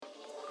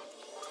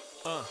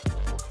Uh,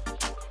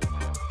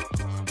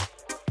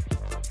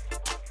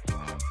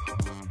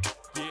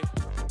 yeah,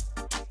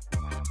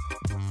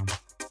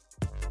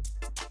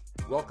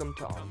 Welcome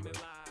to coming Onward,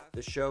 live.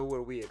 the show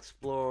where we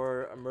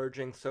explore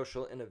emerging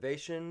social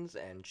innovations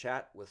and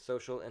chat with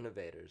social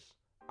innovators.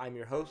 I'm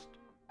your host,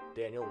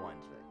 Daniel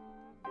Weinsvey.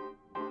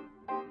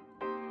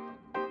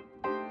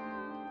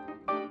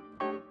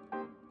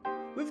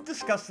 We've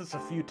discussed this a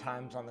few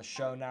times on the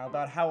show now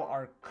about how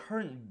our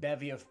current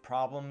bevy of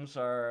problems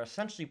are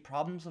essentially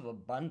problems of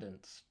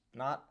abundance,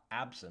 not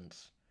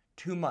absence.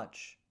 Too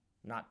much,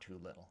 not too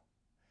little.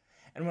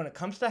 And when it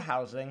comes to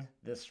housing,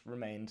 this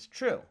remains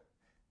true.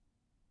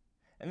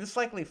 And this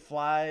likely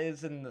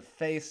flies in the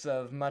face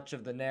of much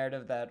of the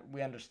narrative that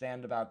we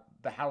understand about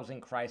the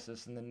housing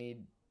crisis and the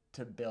need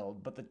to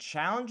build. But the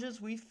challenges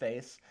we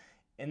face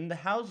in the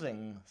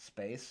housing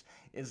space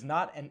is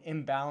not an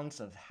imbalance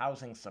of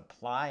housing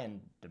supply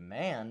and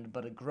demand,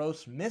 but a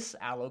gross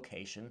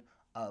misallocation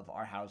of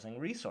our housing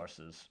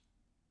resources.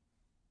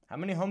 How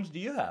many homes do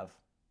you have?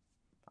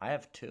 I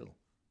have two.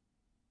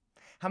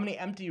 How many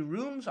empty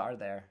rooms are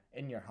there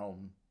in your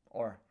home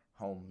or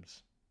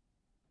homes?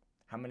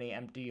 How many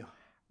empty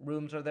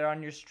rooms are there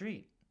on your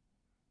street?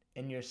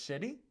 In your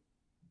city?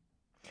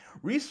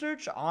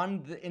 Research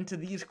into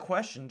these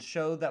questions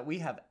show that we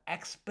have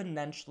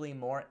exponentially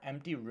more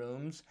empty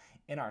rooms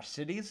in our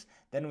cities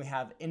than we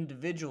have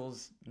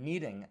individuals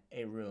needing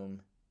a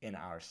room in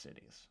our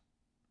cities.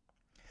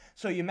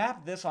 So you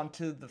map this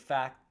onto the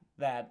fact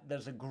that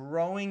there's a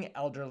growing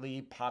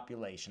elderly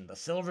population, the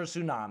silver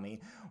tsunami,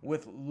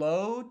 with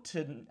low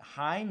to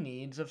high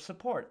needs of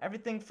support,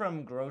 everything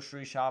from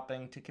grocery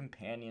shopping to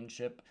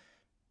companionship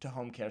to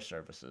home care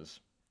services.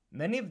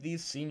 Many of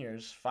these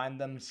seniors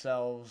find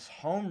themselves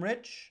home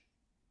rich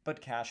but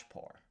cash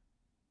poor.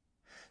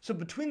 So,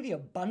 between the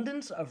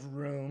abundance of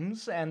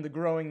rooms and the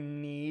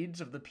growing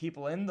needs of the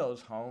people in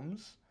those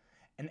homes,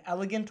 an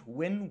elegant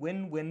win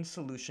win win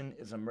solution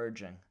is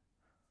emerging: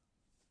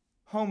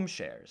 home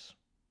shares.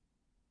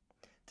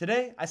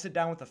 Today, I sit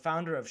down with the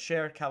founder of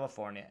Share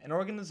California, an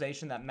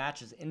organization that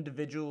matches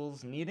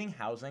individuals needing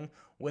housing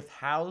with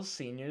housed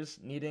seniors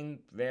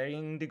needing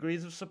varying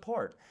degrees of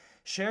support.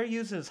 Share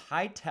uses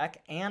high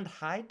tech and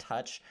high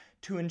touch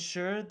to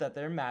ensure that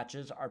their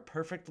matches are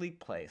perfectly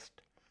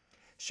placed.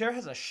 Share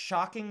has a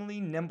shockingly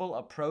nimble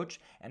approach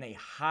and a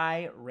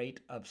high rate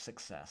of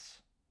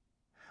success.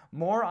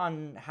 More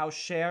on how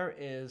Share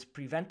is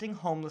preventing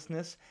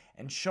homelessness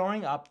and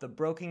shoring up the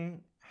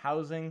broken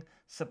housing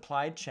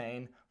supply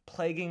chain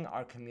plaguing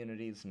our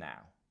communities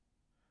now.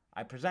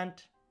 I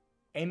present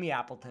Amy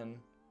Appleton,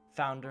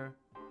 founder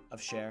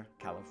of Share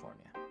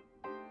California.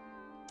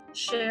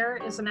 SHARE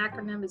is an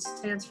acronym. It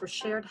stands for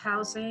Shared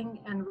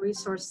Housing and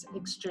Resource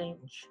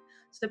Exchange.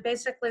 So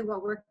basically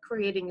what we're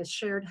creating is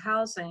shared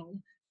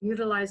housing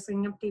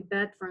utilizing empty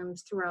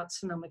bedrooms throughout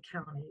Sonoma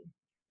County.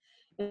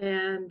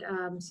 And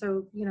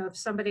if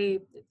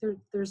somebody,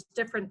 there's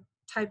different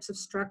types of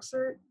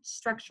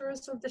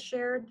structures of the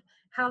shared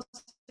housing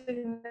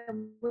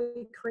that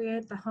we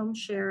create, the home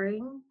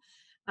sharing.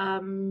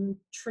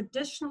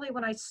 Traditionally,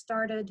 when I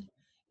started,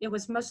 it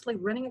was mostly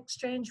renting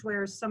exchange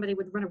where somebody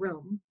would rent a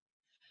room.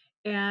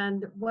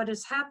 And what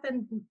has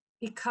happened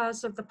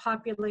because of the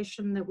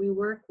population that we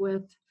work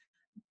with,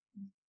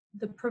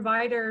 the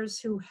providers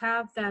who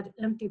have that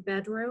empty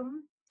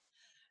bedroom,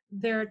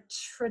 they're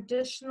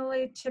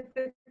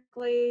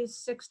typically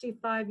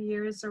 65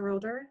 years or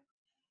older.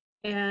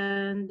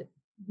 And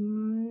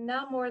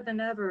now more than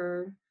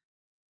ever,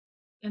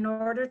 in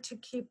order to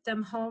keep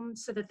them home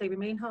so that they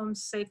remain home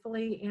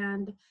safely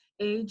and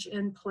age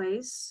in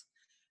place,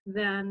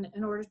 then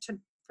in order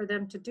for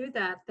them to do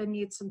that, they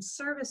need some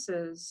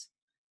services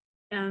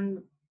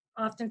and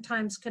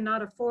oftentimes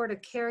cannot afford a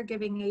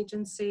caregiving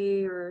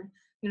agency or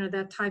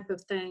that type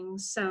of thing.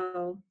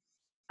 So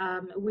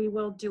we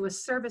will do a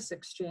service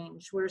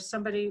exchange where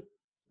somebody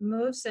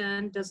moves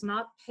in, does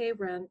not pay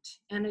rent,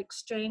 in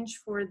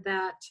exchange for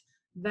that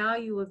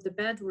value of the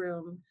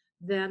bedroom,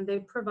 then they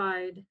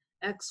provide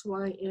X,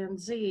 Y, and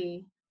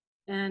Z.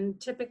 And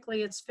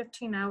typically it's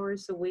 15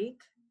 hours a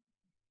week.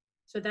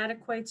 So that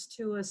equates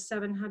to a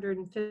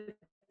 $750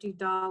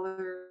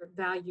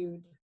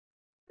 valued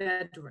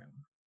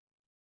bedroom,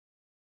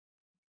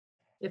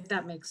 if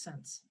that makes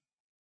sense.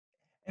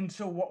 And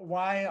so,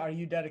 why are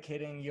you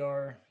dedicating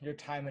your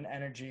time and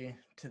energy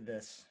to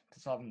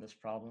solving this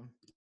problem?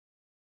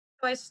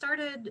 I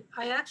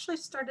actually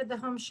started the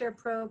home share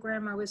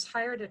program. I was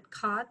hired at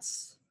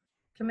COTS,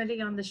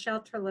 Committee on the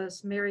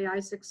Shelterless, Mary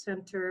Isaac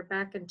Center,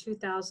 back in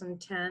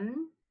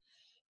 2010.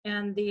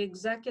 And the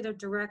executive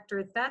director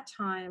at that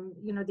time,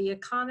 the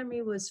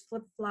economy was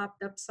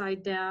flip-flopped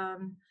upside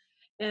down.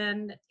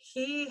 And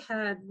he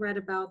had read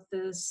about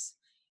this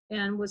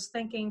and was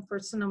thinking for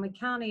Sonoma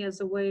County as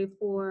a way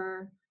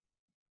for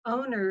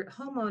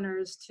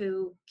homeowners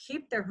to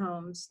keep their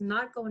homes,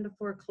 not go into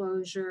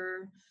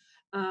foreclosure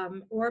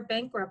or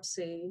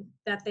bankruptcy,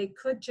 that they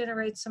could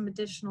generate some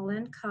additional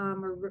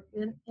income or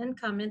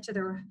income into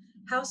their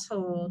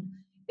household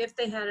if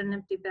they had an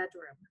empty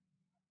bedroom.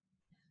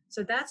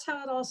 So that's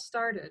how it all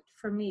started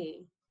for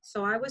me.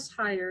 So I was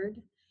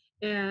hired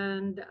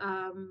and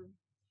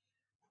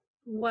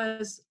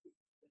was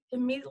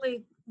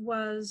immediately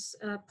was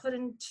put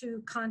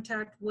into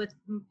contact with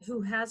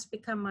who has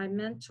become my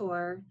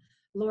mentor,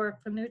 Laura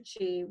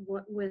Panucci,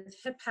 with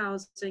Hip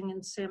Housing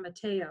in San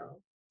Mateo.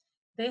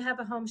 They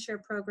have a home share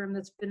program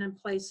that's been in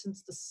place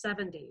since the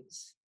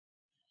 70s.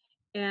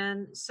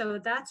 And so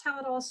that's how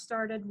it all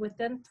started.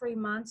 Within 3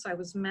 months, I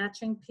was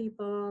matching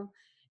people.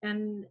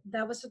 And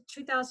that was in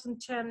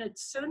 2010. It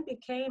soon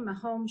became a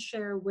home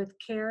share with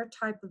care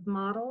type of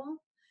model,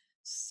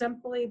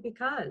 simply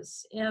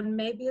because. And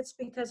maybe it's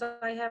because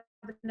I have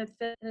an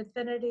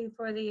affinity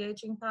for the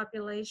aging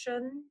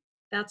population.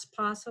 That's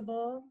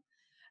possible.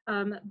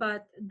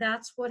 But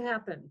that's what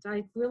happened.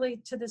 I really,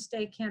 to this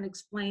day, can't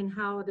explain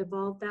how it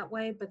evolved that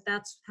way, but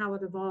that's how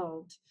it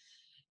evolved.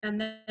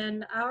 And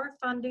then our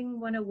funding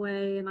went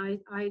away, and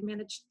I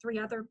managed 3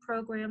 other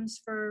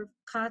programs for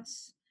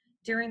COTS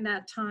during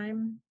that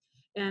time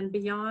and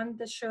beyond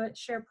the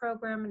share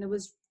program. And it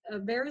was a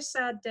very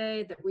sad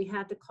day that we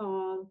had to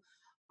call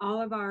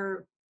all of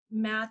our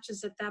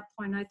matches at that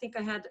point. I think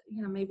I had,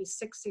 maybe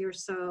 60 or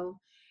so,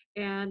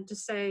 and to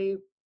say,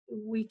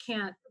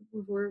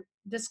 we're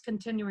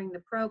discontinuing the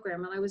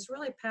program. And I was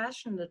really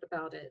passionate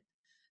about it.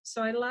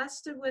 So I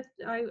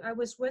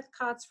was with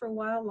COTS for a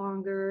while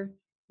longer,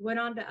 went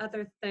on to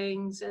other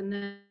things. And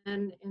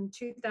then in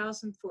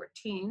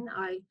 2014,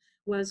 I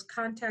was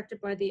contacted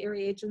by the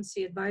Area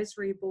Agency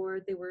Advisory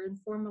Board. They were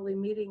informally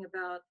meeting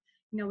about,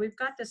 we've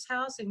got this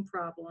housing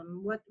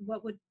problem.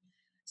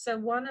 So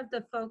one of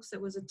the folks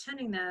that was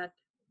attending that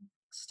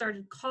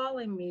started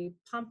calling me,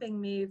 pumping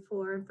me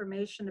for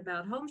information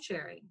about home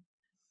sharing.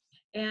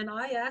 And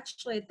I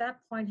actually, at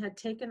that point, had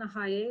taken a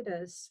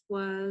hiatus,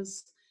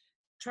 was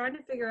trying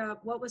to figure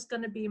out what was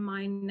going to be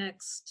my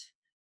next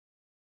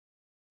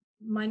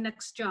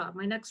job,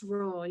 my next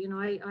role.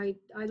 I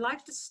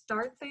like to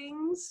start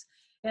things.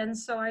 And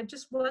so I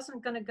just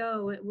wasn't going to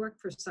go and work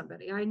for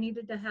somebody. I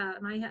needed to have,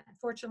 and I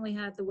fortunately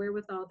had the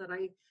wherewithal that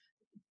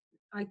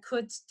I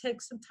could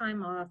take some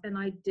time off, and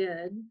I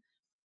did.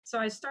 So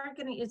I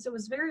started it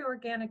was very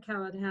organic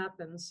how it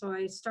happened. So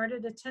I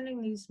started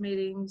attending these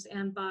meetings,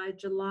 and by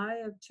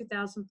July of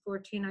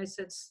 2014, I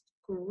said,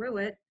 screw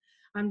it,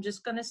 I'm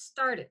just going to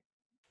start it.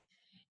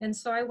 And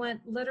so I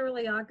went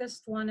literally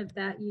August 1 of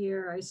that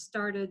year, I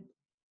started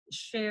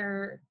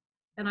Share,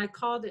 and I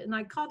called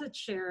it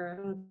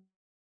Share.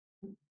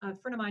 A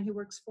friend of mine who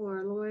works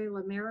for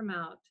Loyola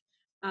Marymount,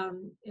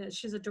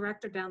 she's a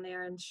director down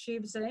there, and she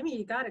said, Amy,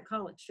 you got to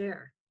call it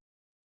Share.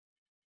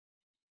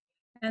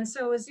 And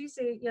so it was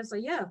easy. It was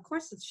like, yeah, of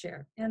course it's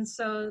Share. And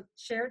so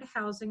Shared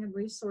Housing and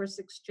Resource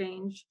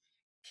Exchange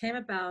came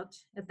about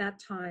at that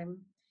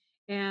time.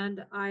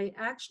 And I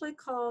actually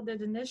called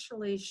it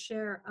initially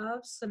Share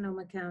of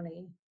Sonoma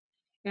County,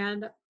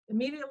 and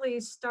immediately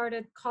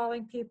started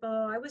calling people.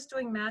 I was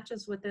doing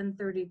matches within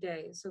 30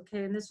 days.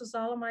 Okay. And this was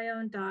all on my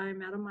own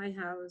dime, out of my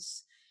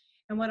house.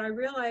 And when I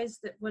realized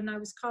that when I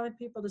was calling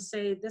people to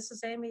say, this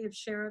is Amy of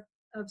Sheriff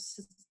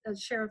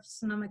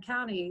Sonoma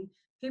County,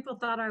 people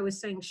thought I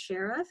was saying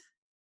sheriff.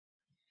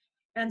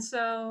 And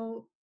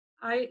so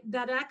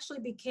that actually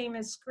became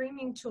a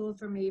screaming tool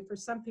for me. For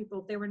some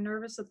people, they were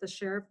nervous that the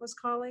sheriff was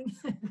calling.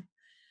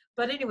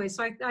 But anyway,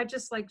 so I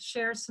just like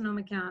Share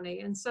Sonoma County.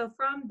 And so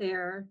from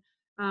there,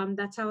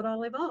 that's how it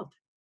all evolved.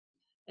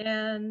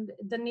 And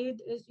the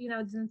need is,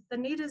 the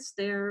need is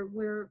there.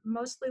 We're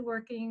mostly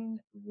working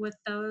with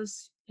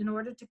those in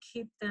order to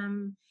keep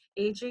them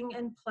aging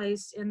in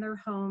place in their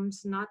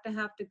homes, not to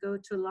have to go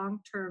to a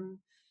long-term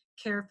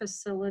care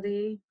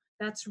facility.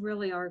 That's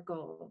really our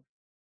goal.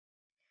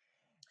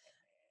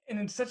 And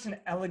it's such an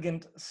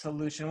elegant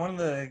solution. One of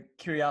the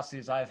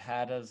curiosities I've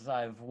had as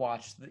I've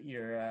watched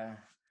your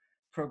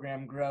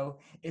program grow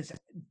is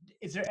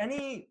there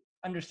any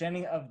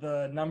understanding of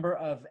the number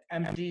of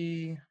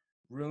empty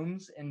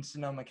rooms in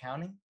Sonoma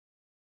County?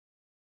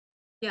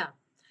 Yeah.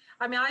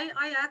 I mean,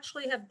 I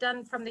actually have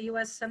done from the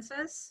US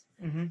Census,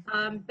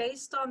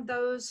 based on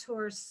those who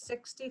are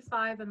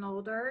 65 and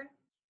older,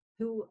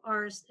 who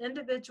are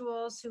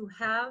individuals who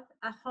have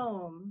a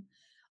home,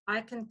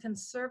 I can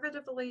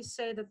conservatively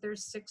say that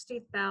there's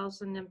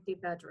 60,000 empty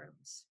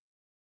bedrooms.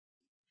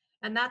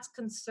 And that's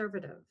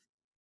conservative.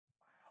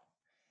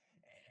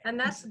 And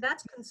that's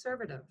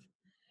conservative.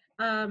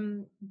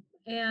 And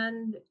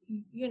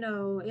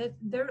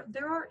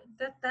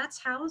that's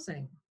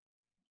housing,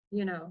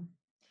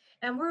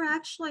 And we're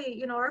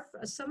actually,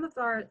 some of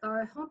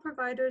our home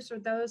providers are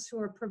those who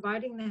are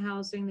providing the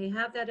housing. They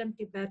have that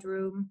empty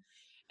bedroom.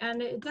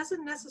 And it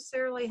doesn't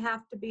necessarily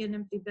have to be an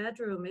empty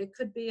bedroom. It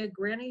could be a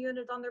granny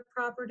unit on their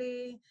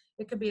property.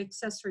 It could be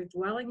accessory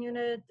dwelling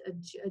unit,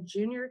 a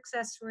junior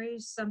accessory,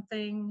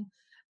 something.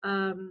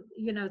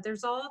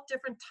 There's all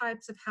different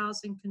types of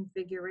housing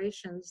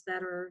configurations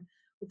that are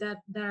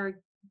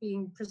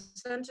being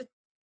presented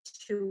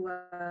to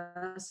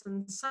us,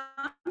 and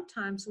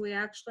sometimes we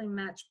actually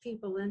match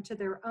people into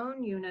their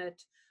own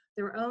unit,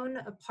 their own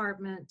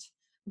apartment,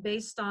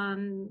 based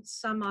on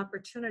some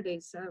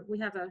opportunities. We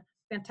have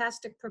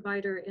fantastic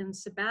provider in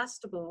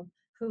Sebastopol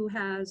who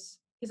has,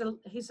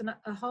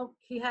 a home,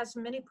 he has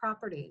many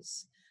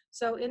properties.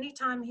 So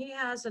anytime he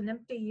has an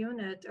empty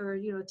unit or,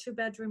 you know, a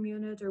 2-bedroom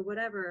unit or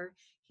whatever,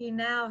 he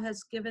now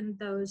has given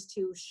those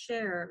to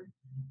Share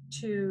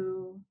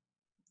to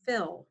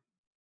fill.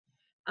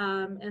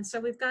 And so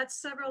we've got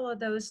several of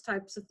those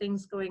types of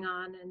things going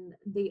on. And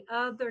the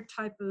other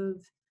type of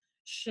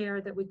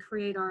share that we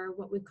create are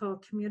what we call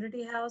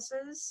community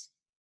houses,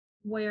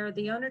 where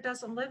the owner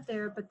doesn't live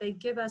there, but they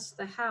give us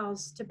the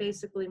house to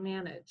basically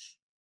manage.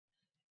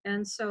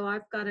 And so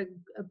I've got a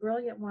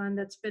brilliant one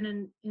that's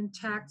been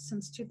intact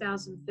since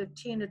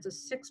 2015. It's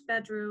a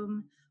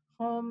 6-bedroom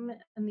home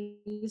in the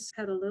East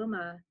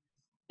Petaluma.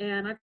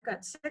 And I've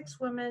got 6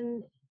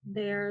 women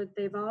there.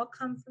 They've all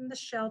come from the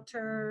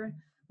shelter.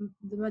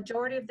 The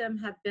majority of them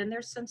have been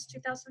there since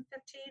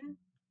 2015.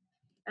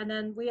 And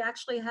then we're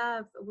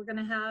going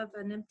to have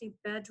an empty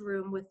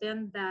bedroom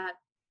within that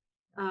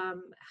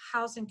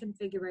housing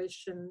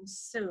configuration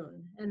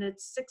soon. And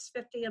it's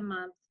 $650 a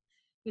month,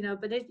 you know,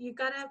 but you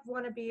got to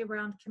want to be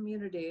around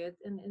community.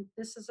 And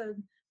this is a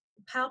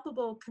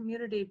palpable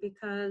community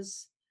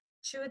because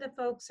 2 of the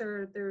folks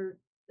they're,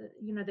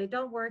 you know, they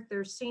don't work,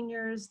 they're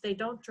seniors, they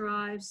don't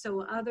drive.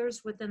 So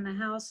others within the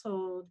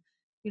household,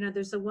 you know,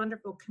 there's a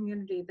wonderful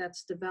community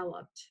that's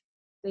developed.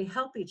 They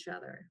help each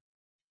other.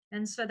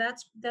 And so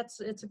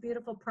it's a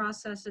beautiful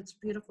process. It's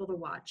beautiful to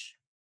watch.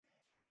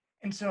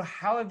 And so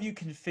how have you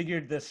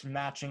configured this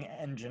matching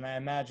engine? I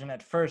imagine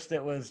at first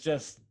it was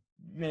just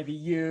maybe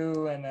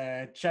you and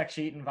a check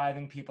sheet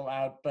inviting people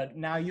out, but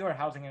now you are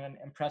housing an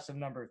impressive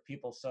number of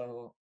people.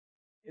 So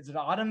is it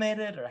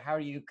automated, or how are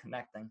you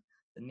connecting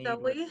the So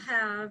need with? we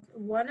have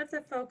one of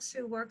the folks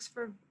who works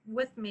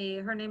with me.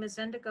 Her name is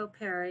Indigo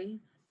Perry.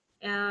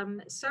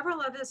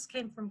 Several of us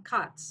came from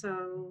COTS.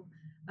 So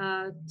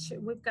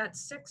we've got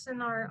 6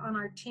 on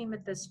our team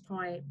at this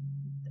point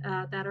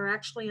that are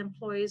actually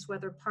employees,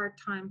 whether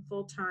part-time,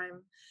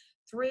 full-time.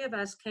 3 of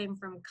us came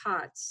from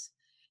COTS.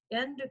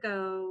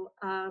 Indigo,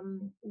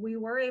 we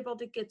were able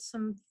to get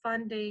some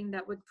funding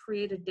that would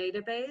create a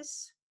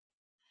database.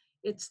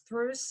 It's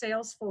through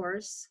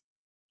Salesforce.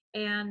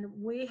 And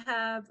we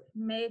have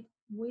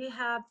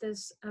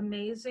this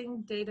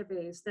amazing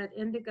database that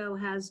Indigo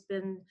has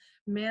been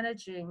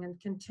managing and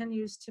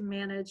continues to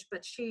manage,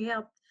 but she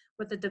helped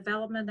with the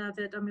development of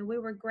it. I mean, we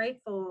were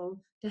grateful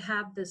to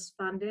have this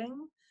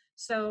funding.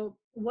 So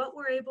what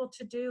we're able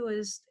to do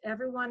is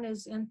everyone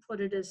is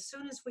inputted as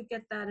soon as we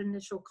get that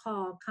initial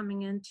call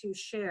coming in to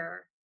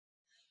Share,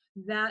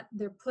 that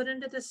they're put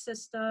into the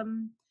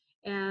system,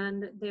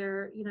 and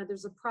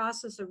there's a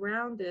process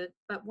around it,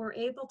 but we're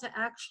able to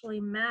actually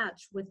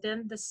match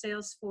within the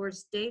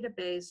Salesforce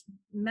database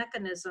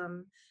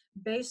mechanism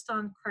based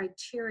on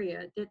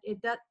criteria.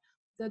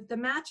 The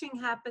matching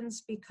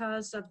happens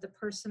because of the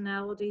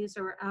personalities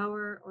or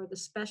the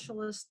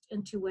specialist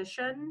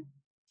intuition,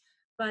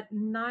 but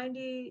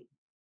 95%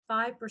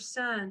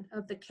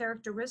 of the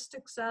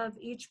characteristics of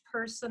each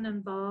person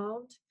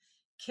involved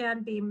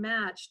can be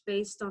matched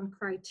based on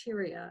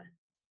criteria.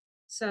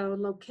 So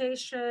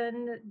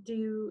location,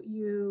 do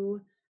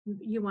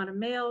you want a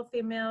male,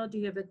 female? Do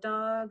you have a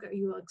dog? Are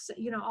you,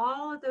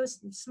 all of those,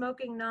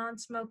 smoking,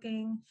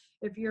 non-smoking.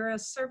 If you're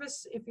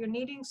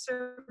needing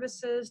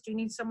services, do you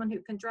need someone who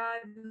can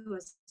drive, who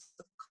has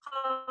a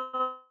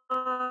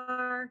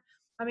car?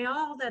 I mean,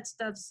 all that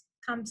stuff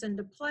comes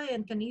into play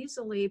and can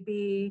easily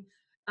be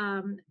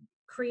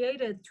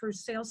created through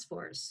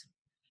Salesforce.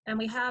 And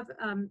we have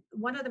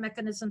one of the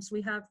mechanisms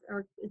we have,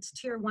 it's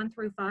tier 1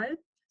 through 5.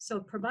 So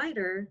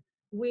provider,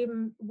 we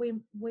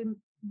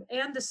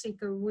and the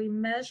seeker, we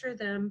measure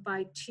them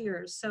by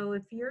tiers. So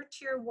if you're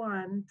tier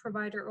 1,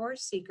 provider or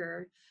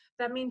seeker,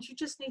 that means you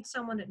just need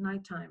someone at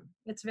nighttime.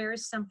 It's very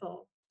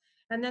simple.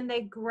 And then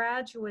they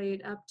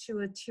graduate up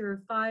to a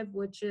tier 5,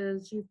 which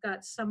is you've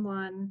got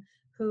someone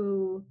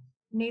who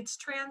needs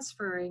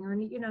transferring or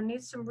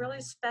needs some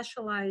really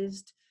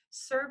specialized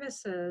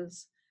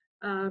services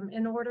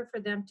in order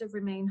for them to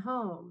remain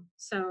home.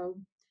 So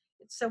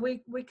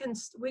we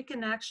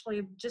can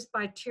actually, just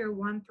by tier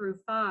 1 through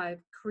 5,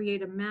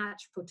 create a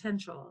match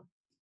potential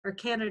or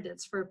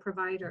candidates for a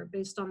provider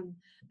based on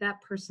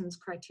that person's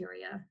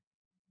criteria.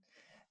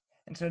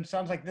 And so it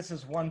sounds like this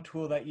is one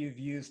tool that you've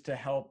used to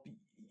help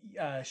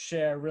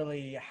Share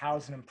really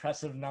house an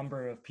impressive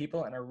number of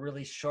people in a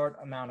really short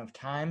amount of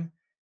time.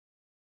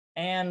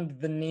 And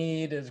the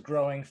need is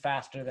growing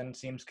faster than it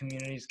seems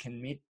communities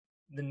can meet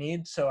the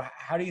need. So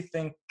how do you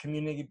think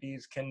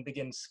communities can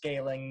begin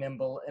scaling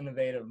nimble,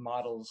 innovative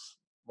models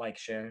like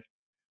Share?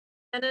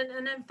 And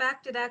in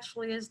fact, it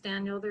actually is,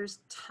 Daniel. There's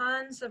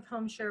tons of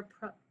home share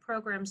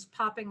programs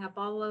popping up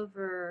all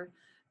over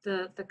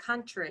the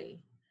country.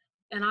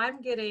 And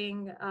I'm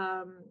getting,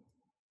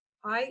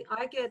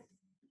 I get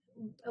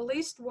at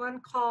least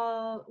one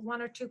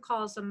or two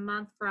calls a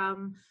month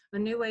from a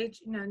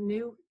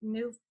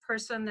new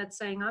person that's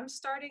saying, I'm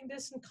starting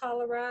this in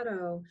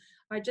Colorado.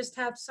 I just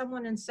have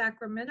someone in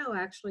Sacramento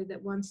actually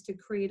that wants to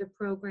create a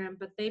program,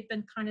 but they've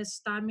been kind of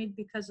stymied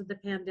because of the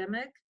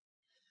pandemic.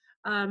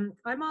 I'm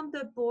on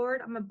the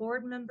board. I'm a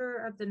board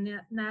member of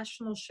the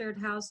National Shared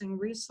Housing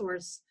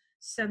Resource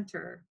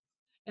Center.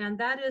 And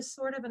that is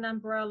sort of an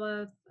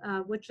umbrella,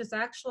 which is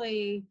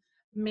actually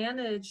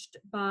managed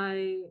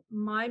by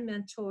my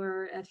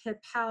mentor at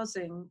HIP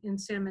Housing in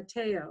San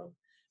Mateo.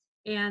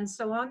 And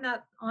so on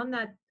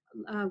that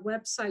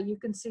website, you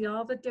can see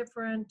all the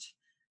different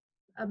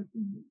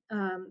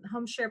um,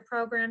 home share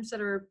programs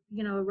that are,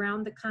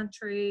 around the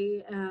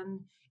country. And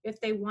if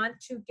they want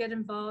to get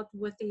involved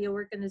with the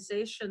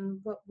organization,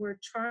 what we're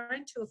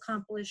trying to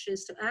accomplish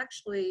is to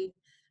actually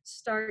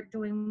start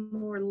doing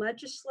more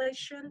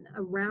legislation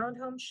around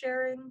home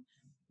sharing.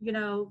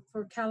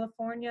 For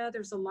California,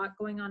 there's a lot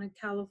going on in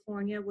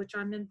California, which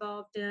I'm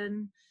involved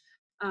in.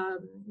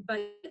 Um,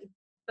 but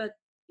but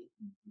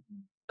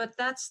but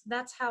that's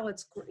how I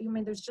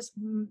mean, there's just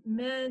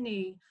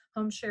many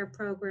home share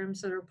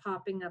programs that are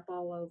popping up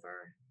all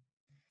over.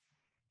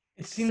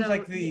 It seems So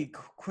like the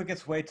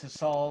quickest way to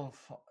solve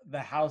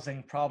the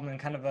housing problem, and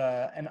kind of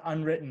an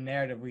unwritten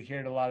narrative we hear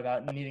it a lot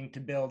about needing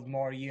to build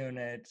more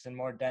units and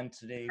more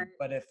density.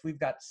 But if we've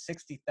got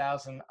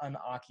 60,000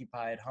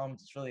 unoccupied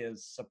homes, it's really a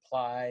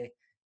supply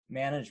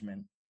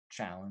management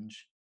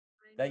challenge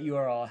I that you know.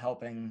 are all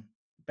helping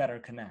better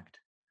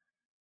connect.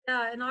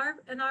 Yeah,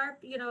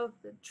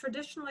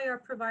 traditionally our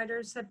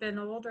providers have been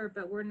older,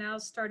 but we're now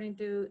starting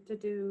to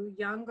do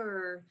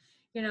younger.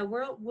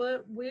 We're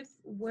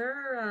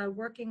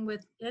working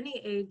with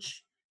any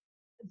age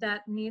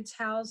that needs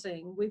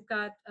housing. We've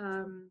got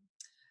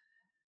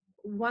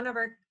one of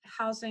our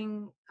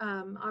housing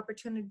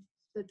opportunities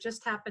that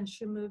just happened.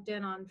 She moved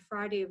in on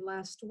Friday of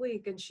last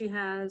week, and she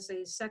has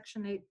a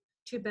Section 8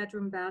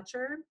 two-bedroom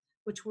bachelor,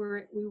 which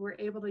we were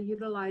able to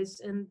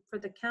utilize in for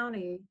the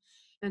county.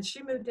 And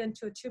she moved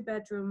into a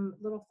two-bedroom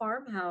little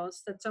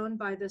farmhouse that's owned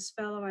by this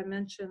fellow I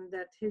mentioned,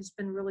 that who's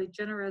been really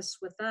generous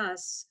with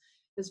us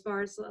as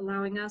far as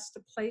allowing us to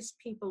place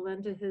people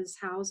into his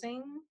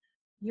housing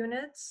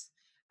units.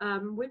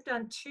 We've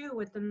done two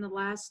within the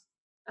last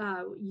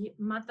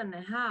month and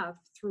a half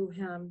through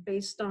him,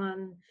 based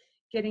on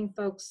getting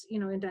folks,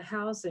 into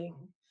housing.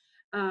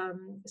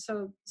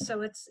 So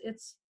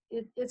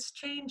it's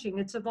changing.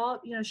 It's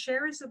evolved.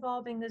 Share is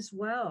evolving as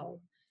well.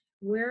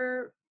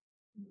 We're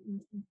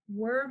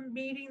we're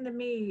meeting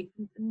the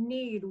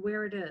need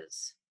where it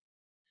is.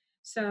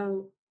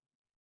 So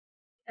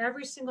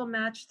every single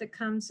match that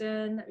comes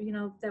in,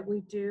 that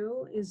we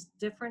do is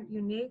different,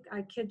 unique.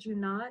 I kid you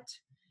not.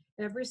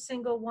 Every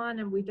single one,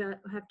 and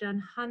have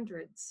done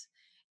hundreds.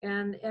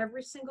 And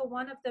every single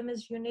one of them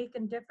is unique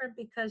and different,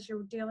 because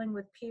you're dealing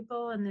with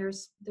people and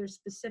there's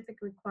specific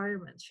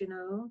requirements.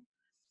 So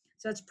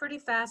it's pretty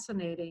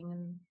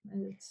fascinating,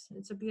 and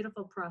it's a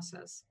beautiful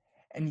process.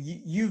 And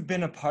you've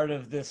been a part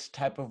of this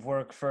type of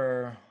work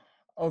for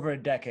over a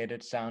decade,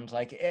 it sounds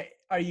like.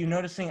 Are you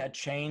noticing a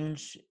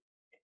change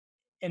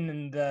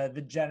in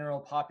the general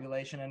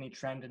population, any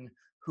trend in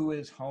who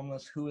is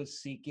homeless, who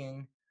is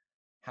seeking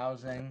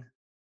housing?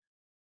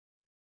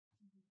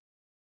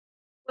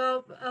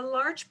 Well, a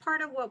large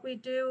part of what we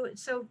do,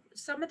 so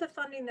some of the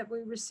funding that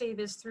we receive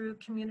is through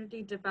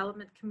Community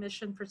Development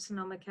Commission for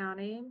Sonoma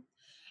County.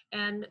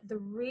 And the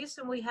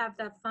reason we have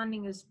that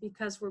funding is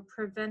because we're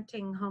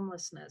preventing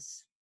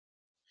homelessness.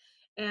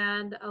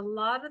 And a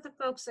lot of the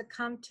folks that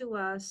come to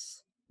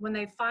us, when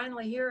they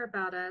finally hear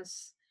about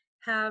us,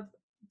 have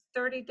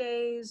 30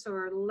 days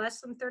or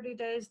less than 30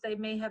 days. They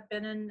may have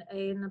been in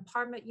an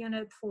apartment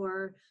unit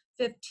for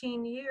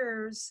 15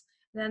 years.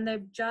 Then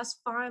they've just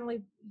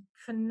finally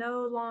can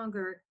no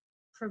longer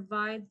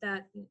provide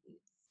that,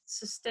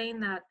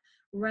 sustain that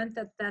rent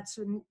that's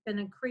been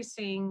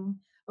increasing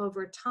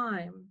over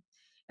time.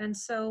 And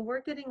so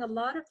we're getting a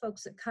lot of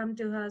folks that come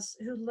to us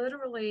who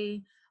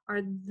literally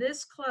are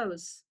this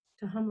close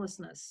to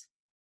homelessness.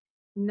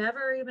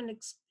 Never even,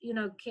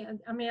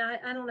 can't, I mean,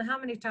 I don't know how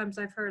many times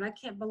I've heard, I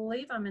can't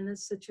believe I'm in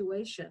this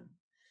situation.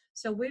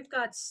 So we've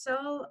got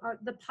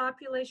the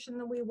population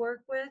that we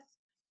work with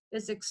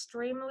is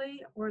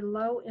extremely or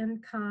low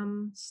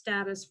income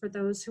status for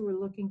those who are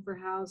looking for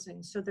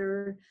housing. So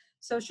their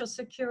Social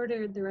Security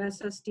or their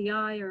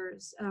SSDI or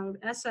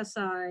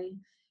SSI,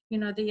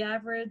 the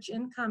average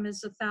income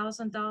is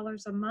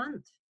 $1,000 a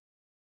month.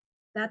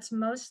 That's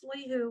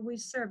mostly who we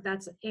serve.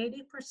 That's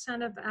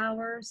 80% of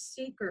our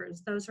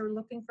seekers. Those are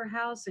looking for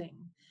housing.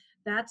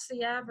 That's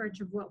the average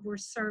of what we're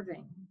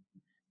serving.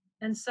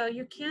 And so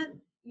you can't,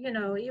 even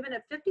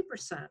at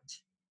 50%,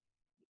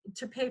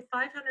 to pay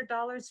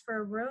 $500 for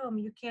a room,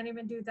 you can't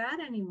even do that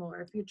anymore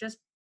if you just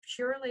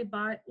purely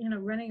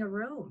renting a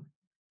room.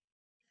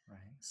 Right.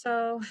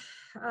 So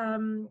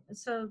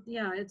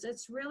yeah,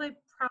 it's really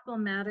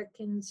problematic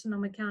in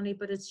Sonoma County,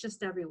 but it's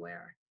just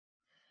everywhere.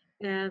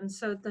 And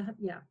so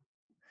yeah.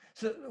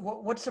 So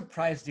what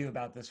surprised you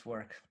about this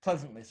work?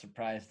 Pleasantly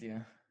surprised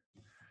you?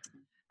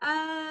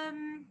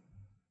 Um,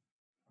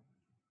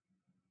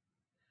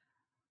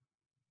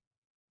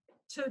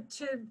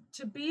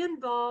 to be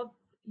involved,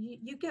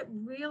 you get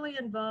really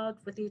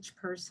involved with each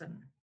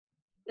person.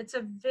 It's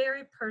a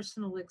very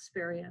personal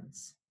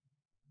experience.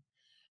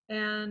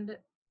 And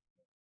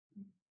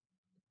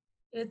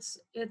it's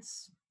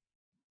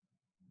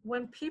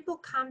when people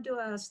come to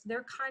us,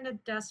 they're kind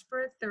of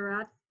desperate.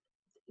 They're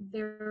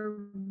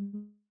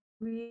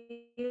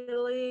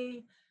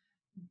really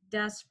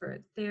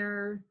desperate.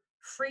 They're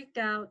freaked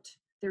out.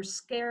 They're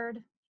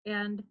scared,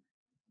 and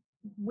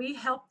we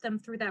help them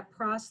through that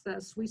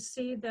process. We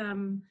see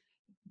them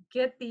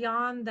get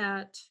beyond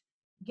that,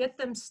 get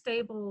them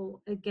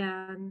stable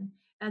again,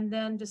 and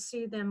then to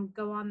see them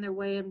go on their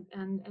way, and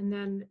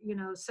then,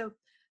 so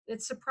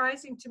it's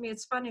surprising to me.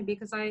 It's funny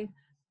because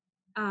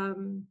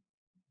um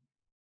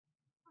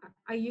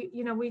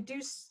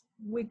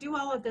we do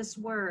all of this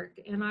work,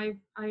 and I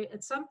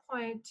at some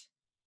point,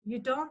 you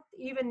don't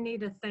even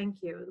need a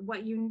thank you.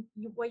 What you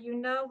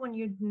know when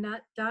you've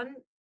not done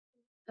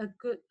a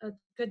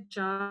good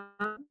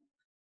job,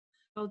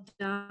 well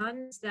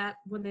done, is that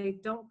when they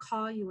don't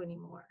call you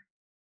anymore,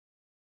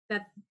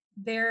 that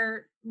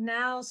they're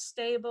now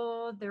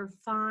stable, they're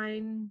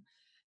fine,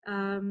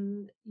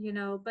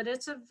 but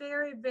it's a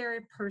very,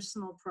 very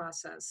personal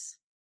process.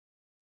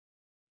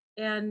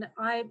 And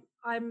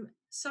I'm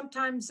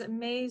sometimes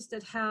amazed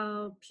at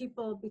how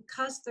people,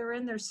 because they're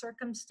in their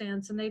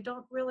circumstance and they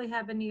don't really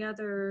have any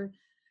other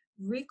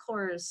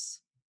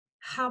recourse,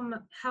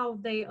 how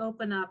they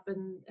open up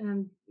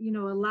and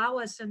allow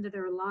us into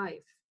their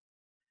life,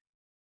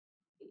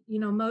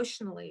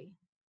 emotionally.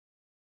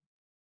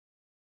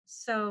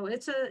 So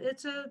it's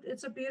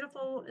a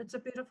beautiful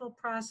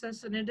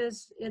process, and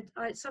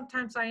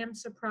sometimes I am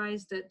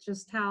surprised at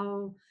just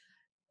how,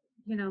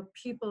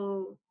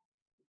 people,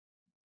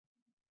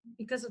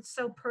 because it's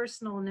so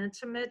personal and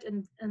intimate,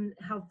 and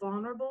how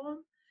vulnerable,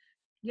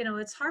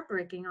 it's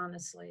heartbreaking,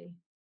 honestly.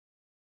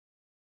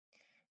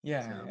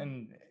 Yeah, So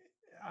and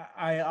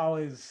I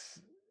always,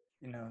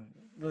 you know,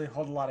 really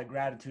hold a lot of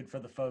gratitude for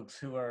the folks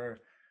who are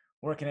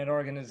working at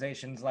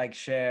organizations like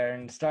Share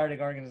and starting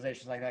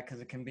organizations like that,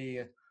 because it can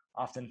be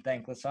often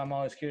thankless. So I'm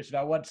always curious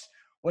about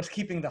what's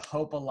keeping the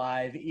hope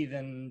alive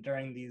even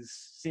during these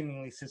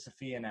seemingly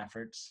Sisyphean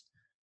efforts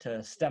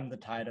to stem the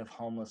tide of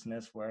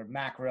homelessness, where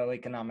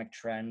macroeconomic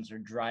trends are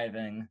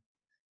driving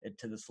it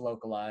to this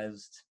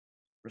localized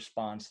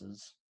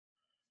responses.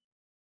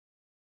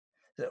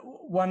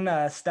 One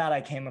stat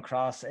I came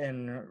across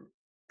in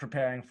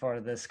preparing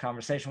for this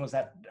conversation was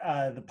that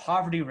the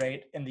poverty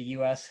rate in the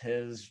US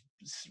has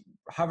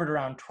hovered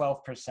around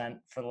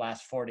 12% for the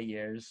last 40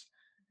 years.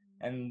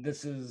 And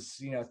this is,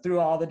 through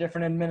all the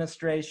different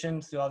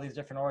administrations, through all these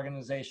different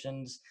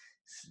organizations,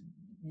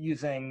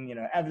 using,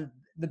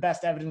 the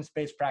best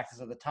evidence-based practice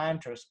of the time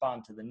to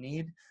respond to the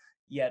need.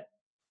 Yet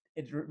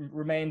it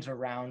remains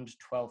around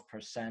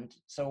 12%.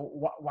 So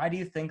why do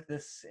you think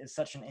this is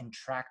such an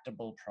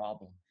intractable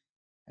problem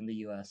in the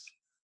US?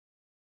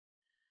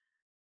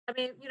 I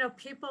mean,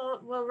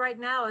 people, well, right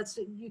now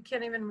you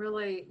can't even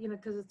really,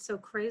 because it's so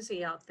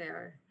crazy out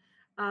there.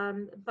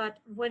 But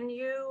what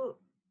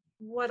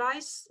I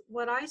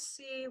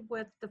see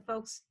with the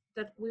folks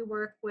that we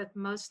work with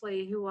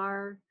mostly, who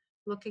are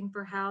looking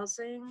for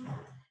housing,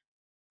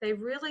 they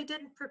really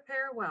didn't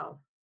prepare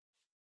well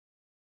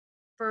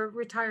for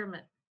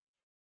retirement.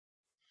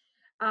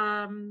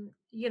 And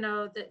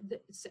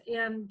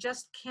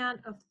just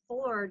can't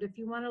afford, if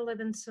you want to live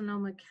in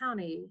Sonoma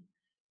County,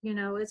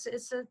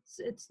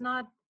 it's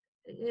not,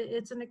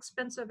 it's an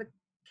expensive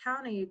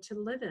county to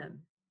live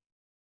in.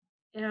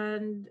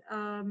 And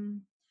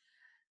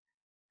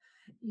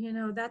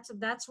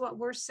that's what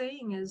we're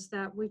seeing, is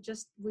that we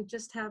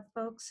just have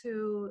folks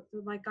who,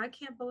 like, I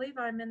can't believe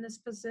I'm in this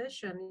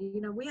position.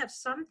 We have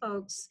some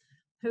folks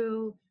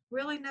who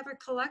really never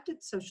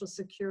collected Social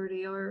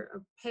Security,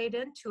 or paid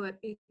into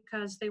it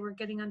because they were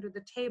getting under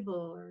the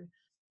table, or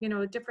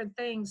different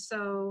things.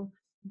 So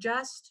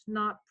just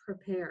not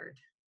prepared.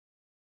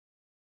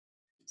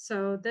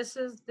 So this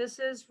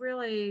is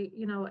really,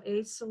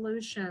 a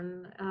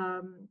solution.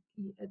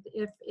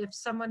 If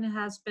someone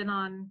has been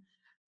on,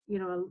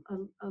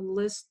 a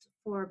list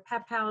for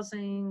PEP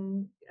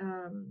housing,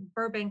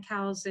 Burbank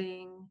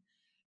housing.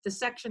 The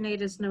Section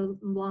 8 is no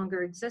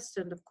longer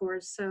existent, of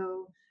course.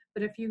 So,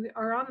 but if you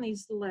are on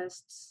these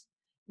lists,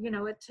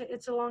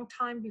 it's a long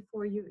time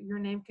before your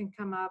name can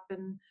come up.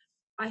 And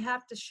I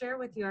have to share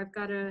with you, I've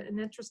got an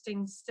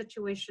interesting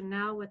situation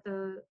now with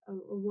a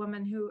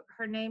woman who,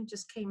 her name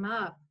just came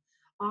up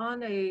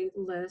on a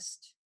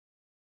list,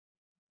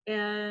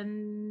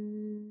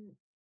 and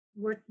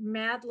we're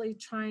madly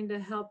trying to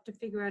help to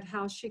figure out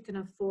how she can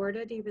afford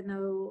it, even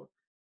though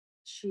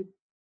she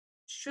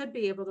should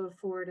be able to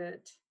afford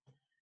it.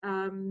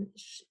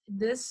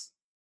 This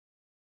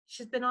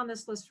She's been on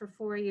this list for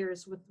 4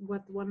 years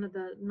with one of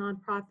the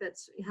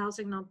nonprofits,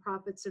 housing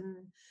nonprofits in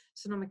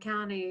Sonoma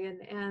County,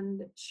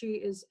 and she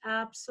is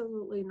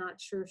absolutely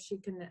not sure if she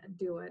can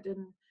do it.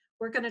 And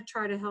we're going to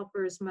try to help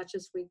her as much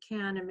as we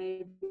can, and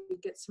maybe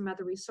get some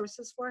other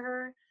resources for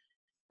her.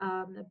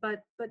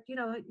 But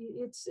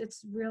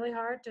it's really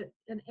hard to,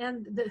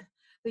 and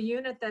the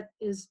unit that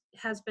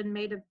has been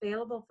made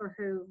available for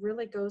her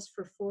really goes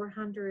for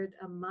 $400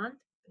 a month.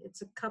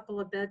 It's a couple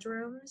of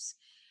bedrooms,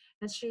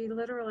 and she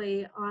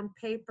literally, on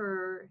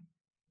paper,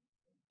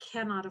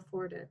 cannot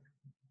afford it.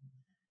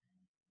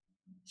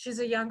 She's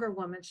a younger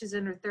woman. She's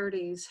in her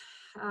 30s.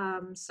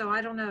 So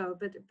I don't know,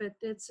 but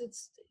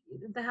it's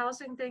the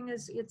housing thing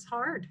is it's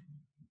hard.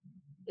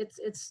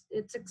 It's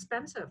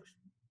expensive.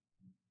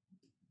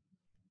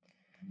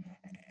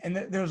 And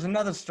there was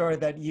another story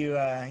that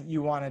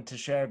you wanted to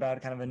share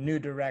about kind of a new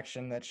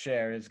direction that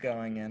Share is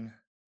going in.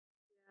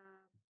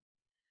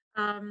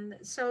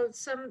 So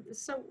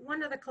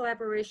one of the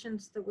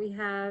collaborations that we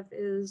have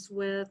is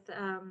with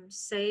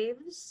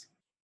Saves,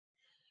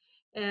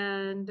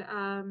 and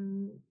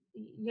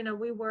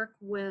we work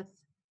with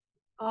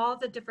all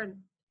the different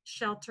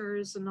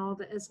shelters and all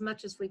the as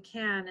much as we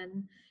can,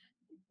 and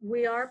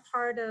we are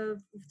part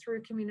of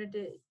through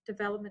Community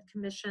Development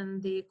Commission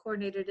the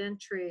coordinated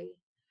entry,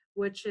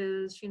 which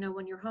is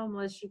when you're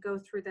homeless, you go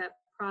through that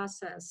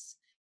process.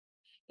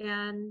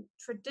 And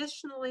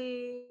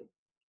traditionally,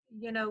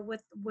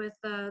 with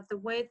the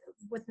way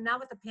with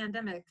the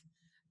pandemic,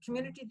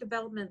 community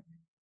development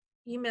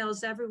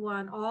emails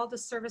everyone, all the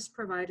service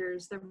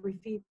providers that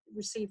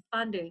receive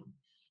funding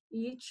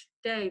each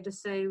day to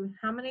say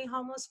how many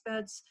homeless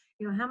beds,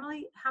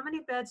 how many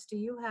beds do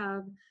you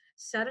have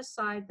set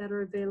aside that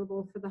are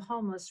available for the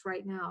homeless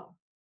right now?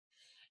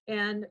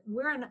 And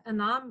we're an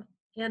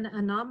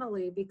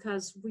anomaly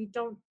because we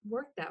don't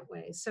work that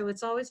way. So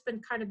it's always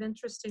been kind of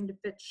interesting to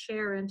fit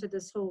Share into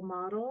this whole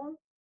model,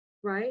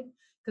 right?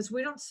 Because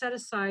we don't set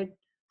aside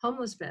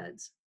homeless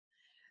beds.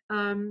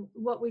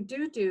 What we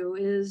do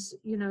is,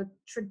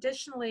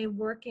 traditionally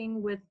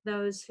working with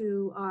those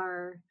who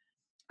are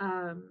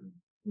um,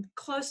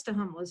 close to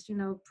homeless,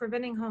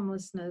 preventing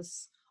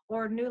homelessness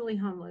or newly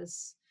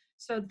homeless.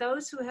 So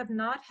those who have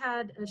not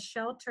had a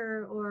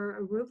shelter or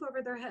a roof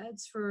over their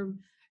heads for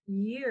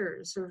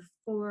years or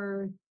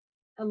for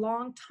a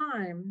long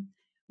time,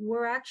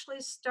 we're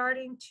actually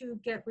starting to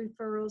get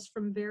referrals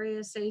from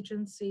various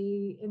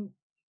agencies,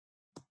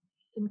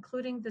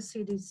 including the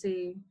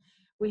CDC.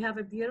 We have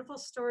a beautiful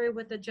story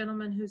with a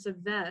gentleman who's a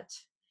vet.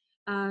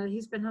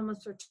 He's been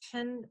homeless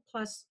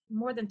for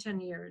more than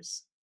 10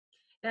 years.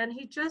 And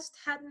he just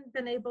hadn't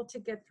been able to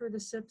get through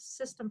the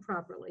system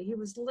properly. He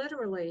was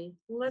literally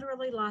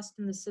lost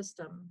in the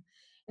system.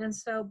 And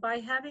so by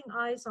having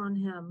eyes on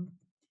him,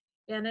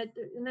 and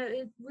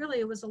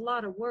it was a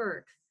lot of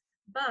work,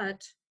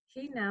 but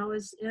he now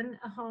is in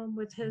a home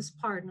with his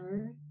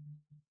partner.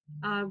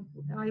 I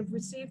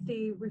received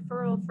the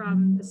referral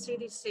from the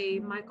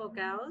CDC, Michael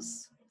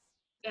Gauss,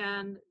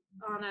 and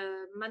on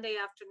a Monday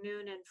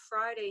afternoon and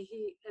Friday,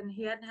 he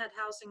hadn't had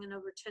housing in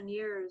over 10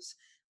 years.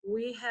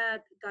 We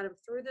had got him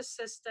through the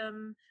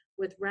system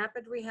with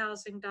rapid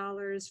rehousing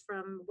dollars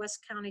from West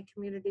County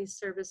Community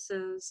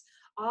Services.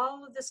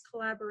 All of this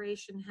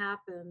collaboration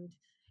happened,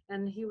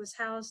 and he was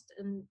housed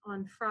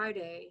on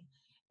Friday.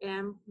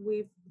 And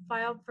we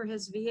filed for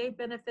his VA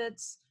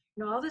benefits.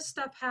 All this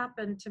stuff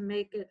happened to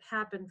make it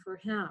happen for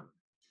him.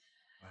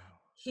 Wow.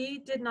 He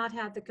did not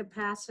have the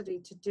capacity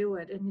to do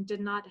it, and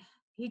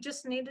he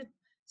just needed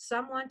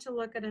someone to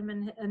look at him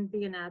and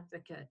be an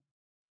advocate.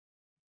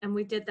 And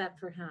we did that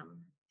for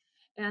him.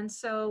 And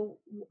so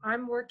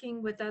I'm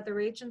working with other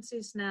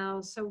agencies now.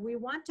 So we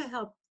want to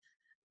help,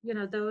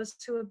 those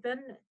who have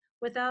been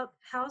without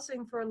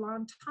housing for a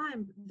long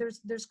time.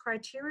 There's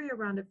criteria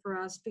around it for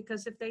us,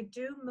 because if they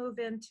do move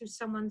into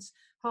someone's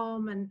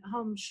home and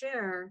home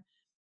share,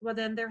 well,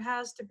 then there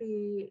has to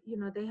be,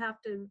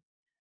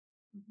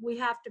 we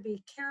have to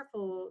be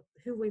careful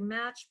who we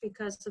match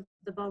because of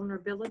the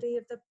vulnerability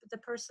of the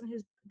person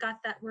who's got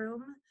that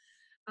room.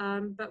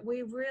 But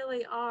we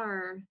really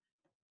are,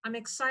 I'm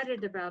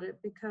excited about it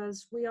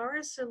because we are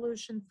a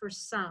solution for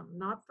some,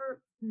 not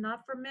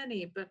for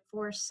many, but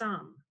for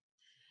some.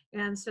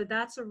 And so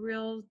that's a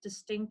real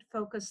distinct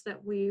focus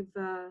that we've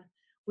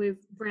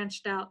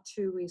branched out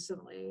to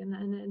recently,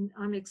 and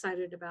I'm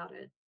excited about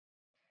it.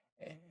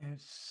 It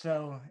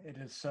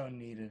is so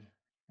needed,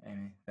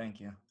 Amy. Thank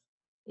you.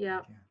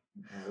 Yeah,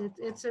 Thank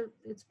you.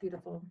 it's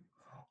beautiful.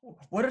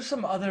 What are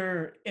some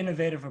other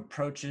innovative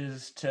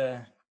approaches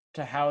to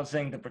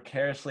housing the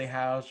precariously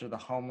housed or the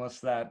homeless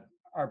that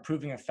are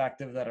proving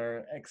effective, that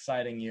are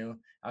exciting you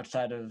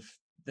outside of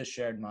the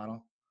shared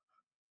model?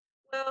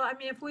 Well, I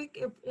mean,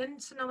 if in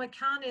Sonoma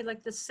County,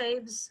 like the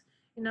Saves,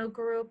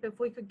 group, if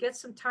we could get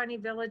some tiny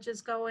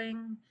villages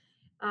going,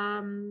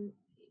 um,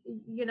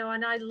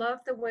 and I love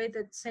the way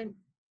that St.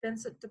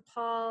 Vincent de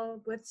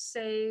Paul with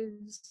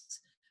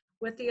Saves,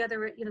 with the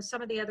other,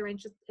 some of the other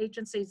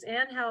agencies,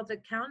 and how the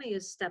county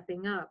is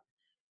stepping up.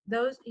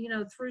 Those,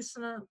 through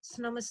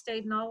Sonoma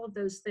State and all of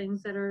those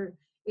things that are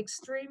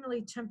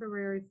extremely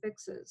temporary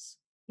fixes.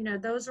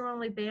 Those are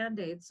only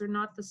Band-Aids. They're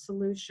not the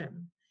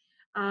solution.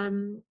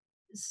 Um,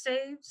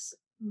 Saves,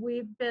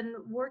 we've been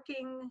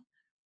working,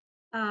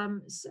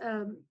 um,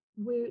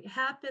 we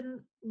have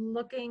been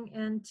looking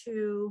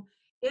into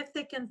if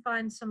they can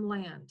find some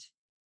land,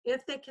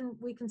 if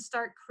we can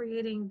start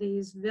creating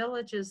these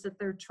villages that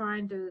they're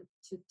trying to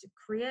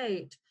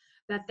create,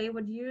 that they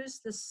would use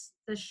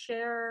the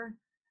share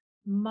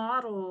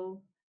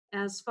model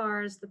as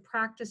far as the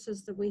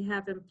practices that we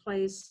have in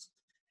place,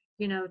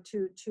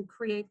 to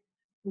create,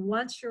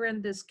 once you're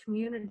in this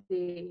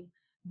community,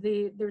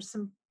 there's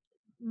some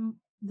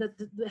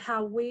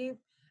how we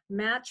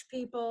match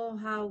people,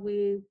 how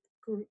we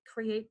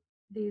create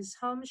these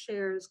home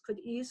shares could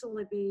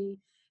easily be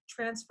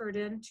transferred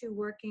into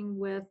working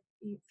with,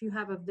 if you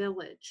have a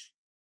village.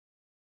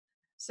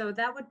 So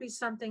that would be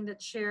something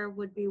that Share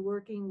would be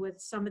working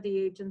with some of the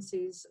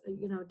agencies,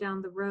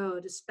 down the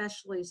road,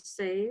 especially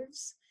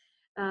Saves.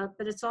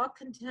 But it's all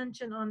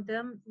contingent on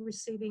them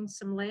receiving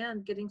some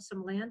land, getting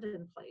some land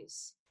in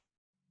place.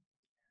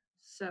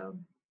 So.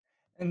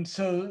 And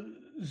so,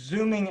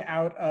 zooming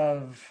out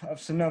of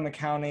Sonoma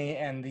County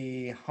and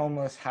the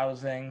homeless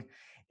housing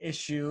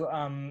issue,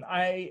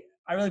 I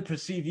really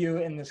perceive you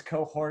in this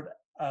cohort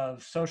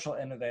of social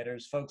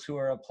innovators, folks who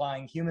are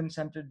applying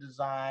human-centered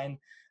design,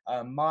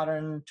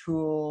 modern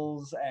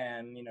tools,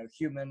 and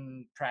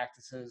human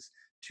practices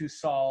to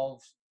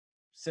solve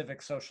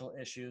civic social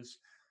issues.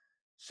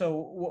 So,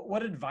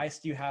 what advice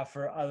do you have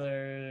for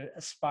other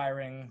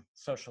aspiring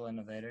social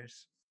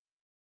innovators?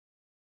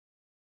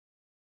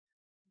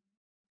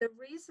 The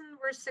reason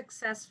we're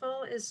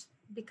successful is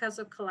because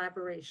of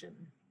collaboration.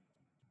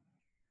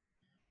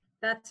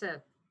 That's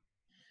it.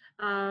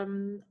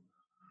 Um,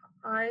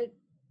 I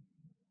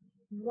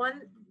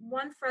one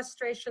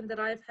frustration that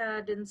I've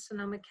had in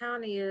Sonoma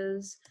County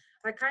is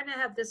I kind of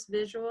have this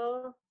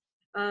visual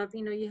of,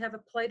 you have a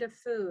plate of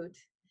food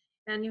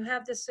and you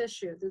have this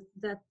issue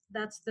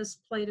that's this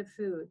plate of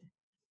food,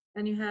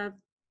 and you have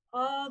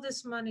all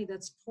this money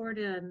that's poured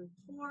in,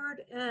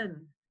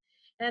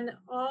 and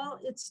all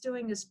it's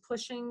doing is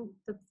pushing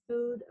the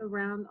food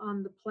around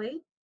on the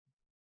plate.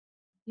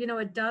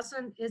 It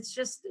doesn't, it's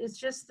just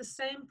the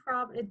same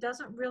problem. It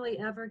doesn't really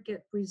ever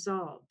get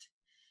resolved.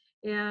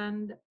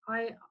 And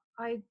I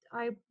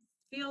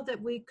feel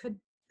that we could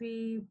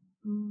be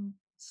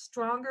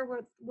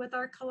stronger with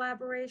our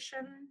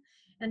collaboration.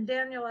 And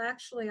Daniel,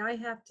 actually, I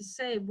have to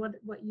say, what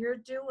you're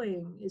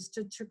doing is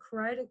to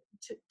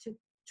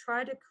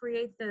try to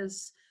create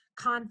this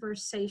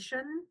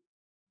conversation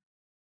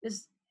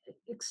is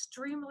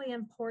extremely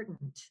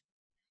important.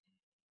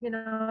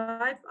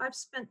 I've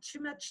spent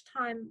too much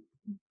time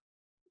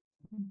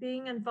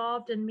being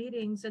involved in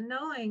meetings and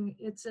knowing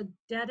it's a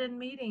dead end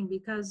meeting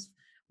because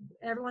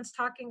everyone's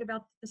talking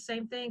about the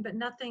same thing, but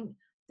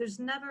there's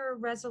never a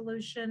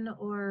resolution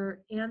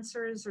or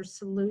answers or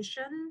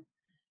solution,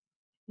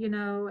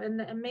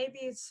 and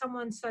maybe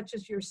someone such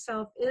as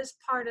yourself is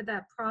part of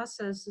that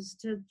process, is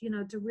to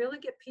really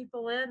get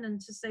people in and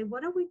to say,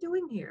 what are we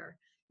doing here?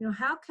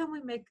 How can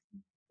we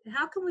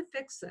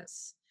fix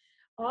this?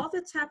 All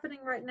that's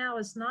happening right now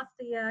is not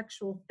the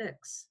actual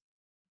fix.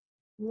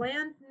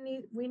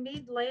 We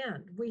need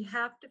land. We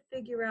have to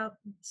figure out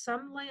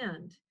some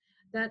land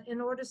that,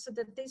 in order so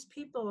that these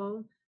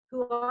people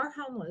who are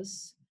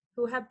homeless,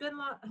 who have been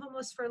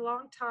homeless for a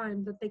long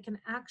time, that they can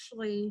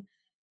actually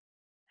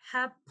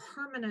have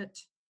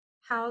permanent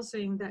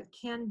housing that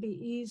can be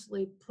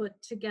easily put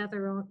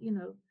together,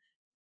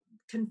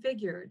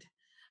 configured.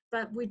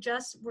 But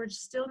we're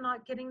still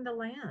not getting the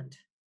land.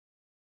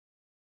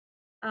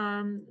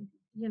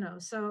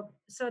 So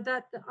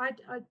that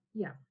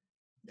yeah.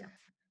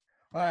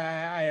 Well,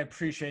 I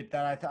appreciate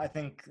that. I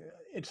think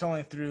it's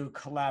only through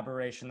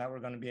collaboration that we're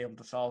going to be able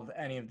to solve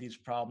any of these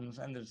problems.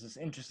 And there's this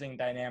interesting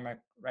dynamic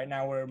right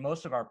now where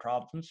most of our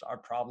problems are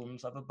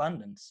problems of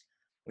abundance.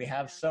 We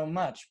have so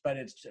much, but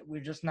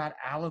we're just not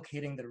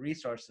allocating the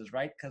resources,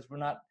 right? Because we're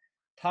not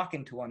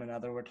talking to one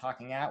another. We're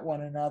talking at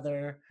one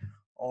another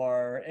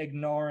or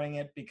ignoring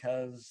it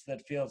because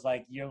that feels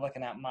like you're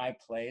looking at my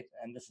plate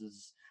and this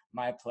is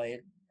my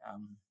plate.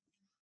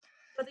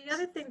 Well, the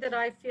other thing that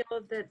I feel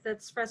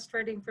that's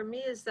frustrating for me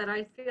is that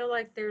I feel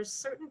like there's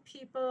certain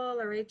people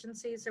or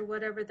agencies or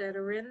whatever that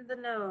are in the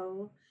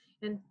know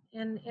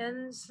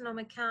in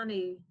Sonoma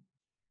County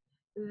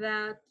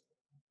that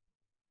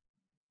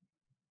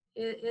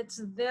it's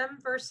them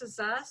versus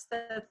us,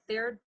 that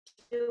they're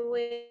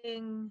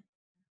doing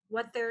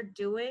what they're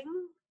doing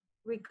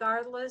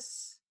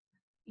regardless,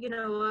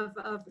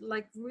 of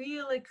like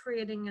really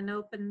creating an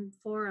open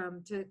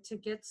forum to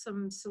get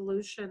some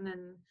solution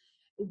and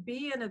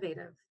be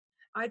innovative.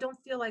 I don't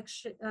feel like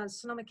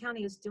Sonoma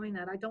County is doing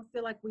that. I don't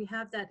feel like we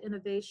have that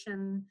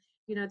innovation.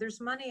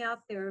 There's money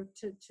out there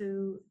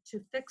to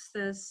fix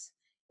this.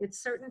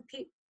 It's certain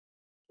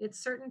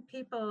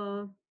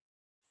people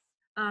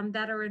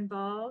that are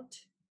involved,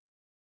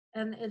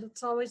 and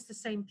it's always the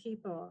same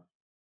people.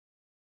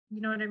 You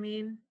know what I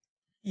mean?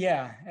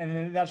 Yeah,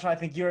 and that's why I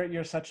think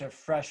you're such a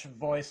fresh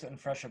voice and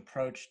fresh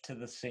approach to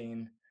the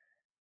scene,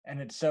 and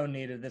it's so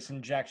needed. This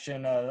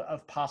injection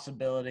of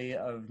possibility,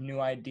 of new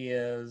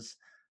ideas,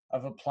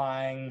 of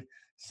applying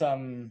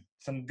some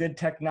good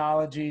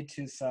technology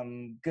to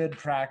some good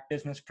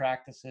business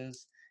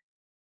practices,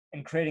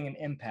 and creating an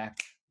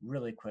impact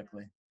really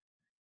quickly.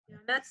 Yeah,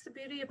 that's the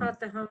beauty about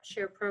the home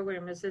share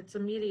program, is its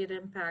immediate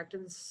impact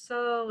and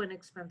so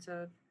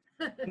inexpensive.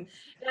 And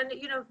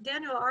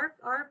Daniel,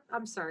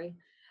 I'm sorry,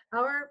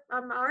 our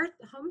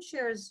home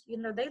shares,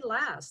 they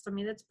last. I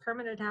mean, it's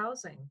permanent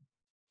housing.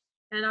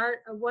 And our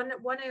one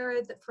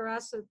area that for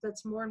us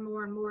that's more and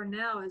more and more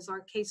now is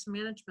our case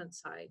management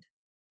side.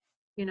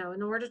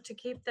 In order to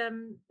keep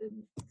them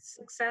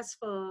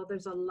successful,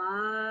 there's a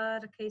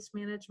lot of case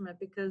management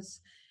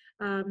because,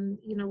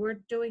 we're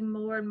doing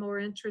more and more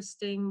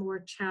interesting, more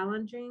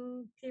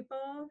challenging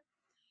people.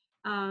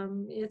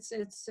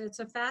 It's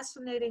a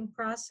fascinating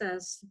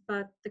process,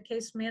 but the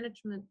case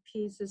management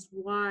piece is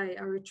why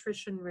our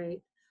attrition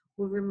rate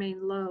will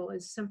remain low,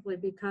 is simply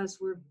because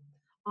we're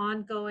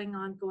ongoing,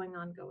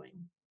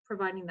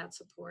 providing that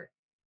support.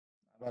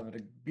 I love it.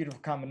 A beautiful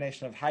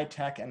combination of high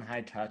tech and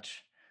high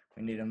touch.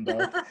 We need them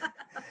both.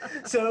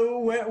 So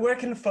where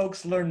can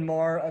folks learn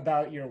more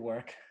about your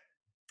work?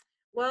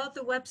 Well,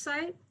 the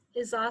website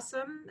is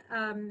awesome.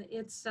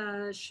 It's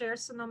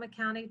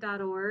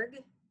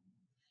sharessonomacounty.org.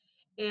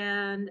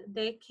 And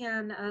they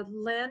can,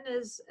 Lynn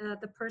is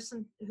the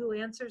person who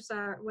answers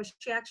well,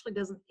 she actually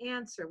doesn't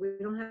answer. We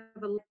don't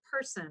have a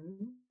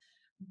person,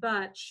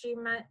 but she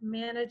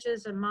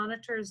manages and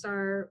monitors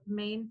our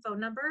main phone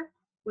number,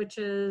 which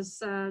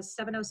is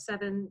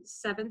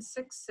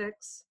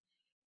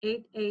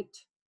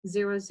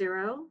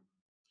 707-766-8800.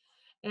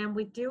 And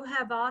we do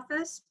have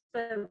office,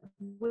 but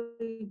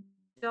we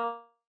don't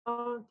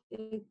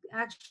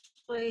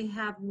actually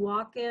have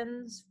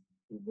walk-ins.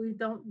 We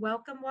don't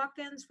welcome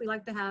walk-ins. We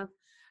like to have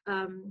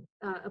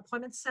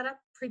appointments set up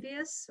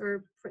previous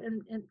or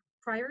in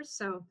prior.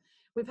 So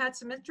we've had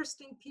some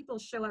interesting people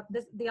show up.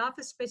 The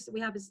office space that we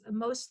have is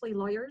mostly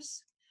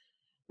lawyers.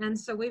 And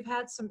so we've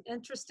had some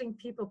interesting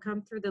people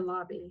come through the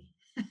lobby.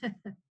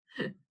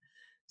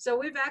 So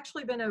we've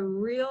actually been a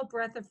real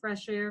breath of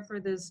fresh air for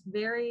this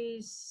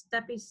very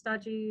steppy,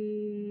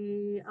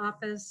 stodgy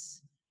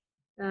office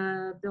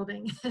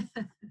building.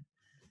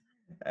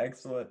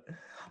 Excellent.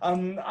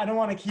 I don't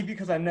want to keep you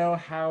because I know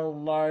how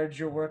large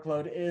your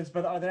workload is,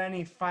 but are there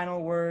any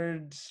final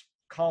words,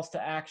 calls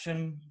to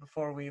action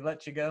before we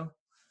let you go?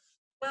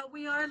 Well,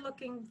 we are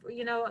looking,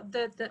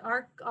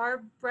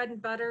 our bread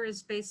and butter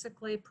is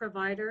basically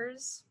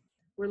providers.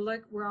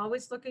 We're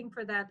always looking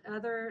for that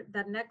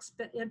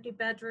next empty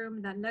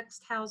bedroom, that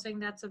next housing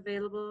that's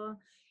available.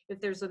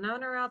 If there's an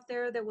owner out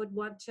there that would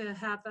want to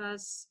have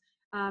us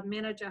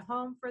manage a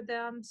home for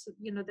them, so,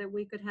 that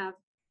we could have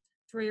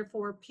 3 or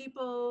 4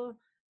 people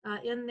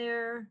in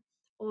there,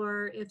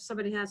 or if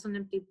somebody has an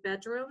empty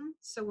bedroom.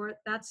 So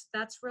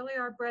that's really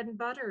our bread and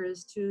butter,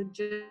 is to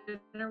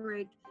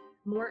generate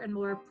more and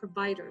more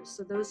providers,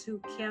 so those who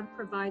can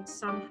provide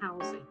some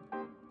housing.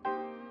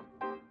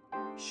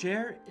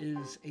 Share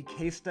is a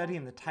case study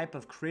in the type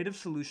of creative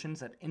solutions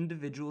that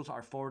individuals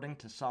are forwarding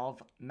to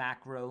solve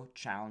macro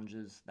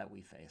challenges that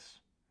we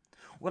face.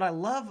 What I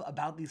love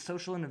about these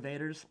social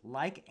innovators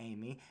like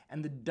Amy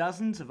and the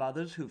dozens of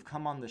others who've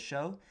come on the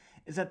show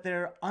is that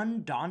they're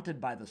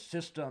undaunted by the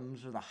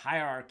systems or the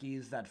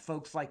hierarchies that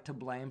folks like to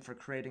blame for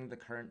creating the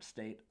current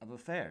state of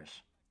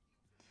affairs.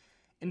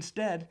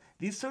 Instead,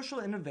 these social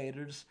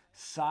innovators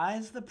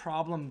size the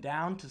problem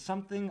down to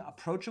something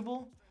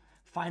approachable,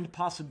 find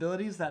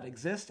possibilities that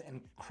exist,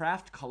 and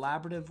craft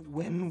collaborative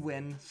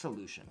win-win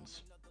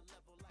solutions.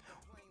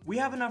 We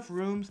have enough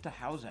rooms to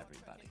house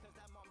everybody.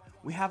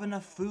 We have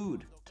enough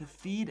food to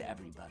feed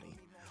everybody.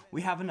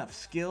 We have enough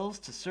skills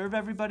to serve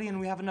everybody, and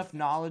we have enough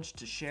knowledge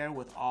to share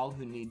with all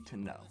who need to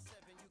know.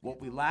 What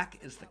we lack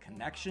is the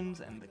connections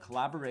and the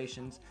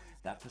collaborations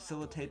that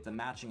facilitate the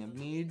matching of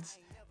needs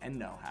and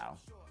know-how,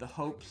 the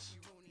hopes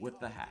with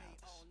the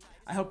haves.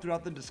 I hope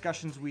throughout the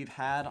discussions we've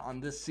had on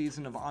this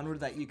season of Onward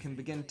that you can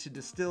begin to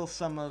distill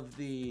some of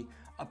the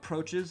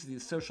approaches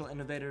these social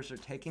innovators are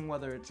taking,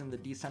 whether it's in the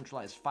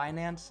decentralized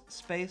finance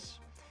space,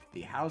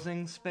 the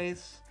housing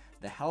space,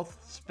 the health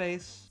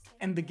space,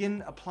 and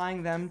begin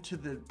applying them to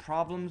the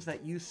problems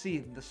that you see,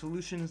 the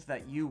solutions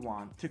that you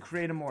want to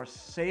create a more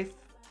safe,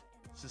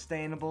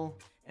 sustainable,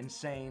 and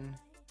sane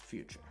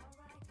future.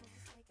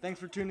 Thanks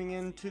for tuning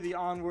in to the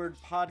Onward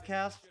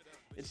podcast.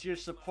 It's your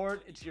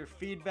support, it's your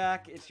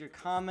feedback, it's your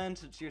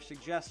comments, it's your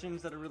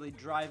suggestions that are really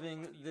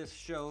driving this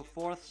show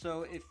forth.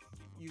 So if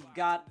you've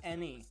got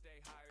any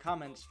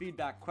comments,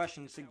 feedback,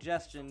 questions,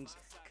 suggestions,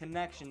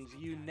 connections,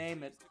 you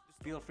name it,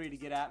 feel free to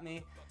get at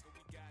me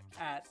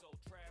at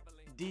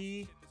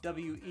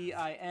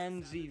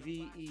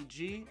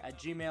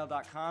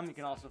dweinzveg@gmail.com. You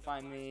can also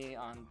find me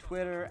on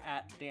Twitter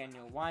at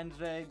Daniel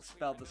Weinsweg,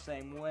 spelled the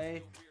same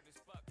way.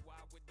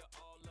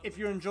 If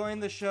you're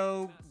enjoying the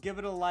show, give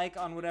it a like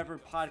on whatever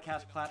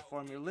podcast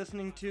platform you're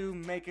listening to.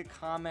 Make a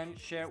comment,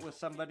 share it with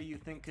somebody you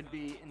think could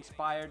be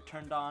inspired,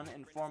 turned on,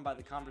 informed by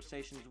the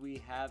conversations we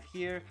have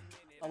here.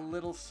 A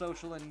little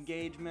social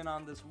engagement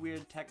on this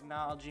weird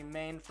technology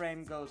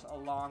mainframe goes a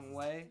long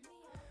way.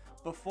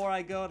 Before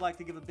I go, I'd like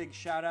to give a big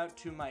shout out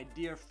to my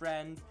dear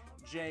friend,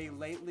 Jay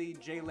Lately.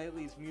 Jay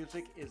Lately's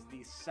music is the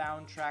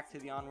soundtrack to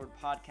the Onward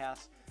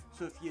podcast.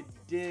 So if you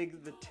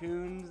dig the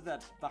tunes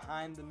that's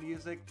behind the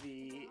music,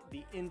 the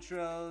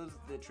intros,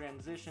 the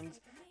transitions,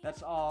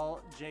 that's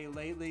all Jay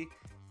Lately.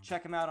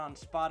 Check him out on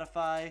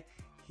Spotify.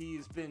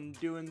 He's been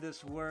doing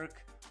this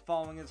work,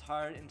 following his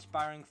heart,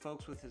 inspiring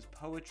folks with his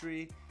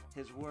poetry,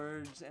 his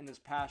words, and his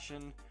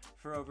passion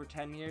for over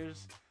 10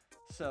 years.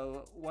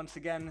 So once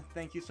again,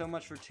 thank you so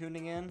much for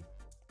tuning in.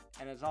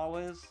 And as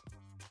always,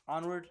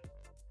 onward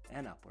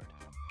and upward.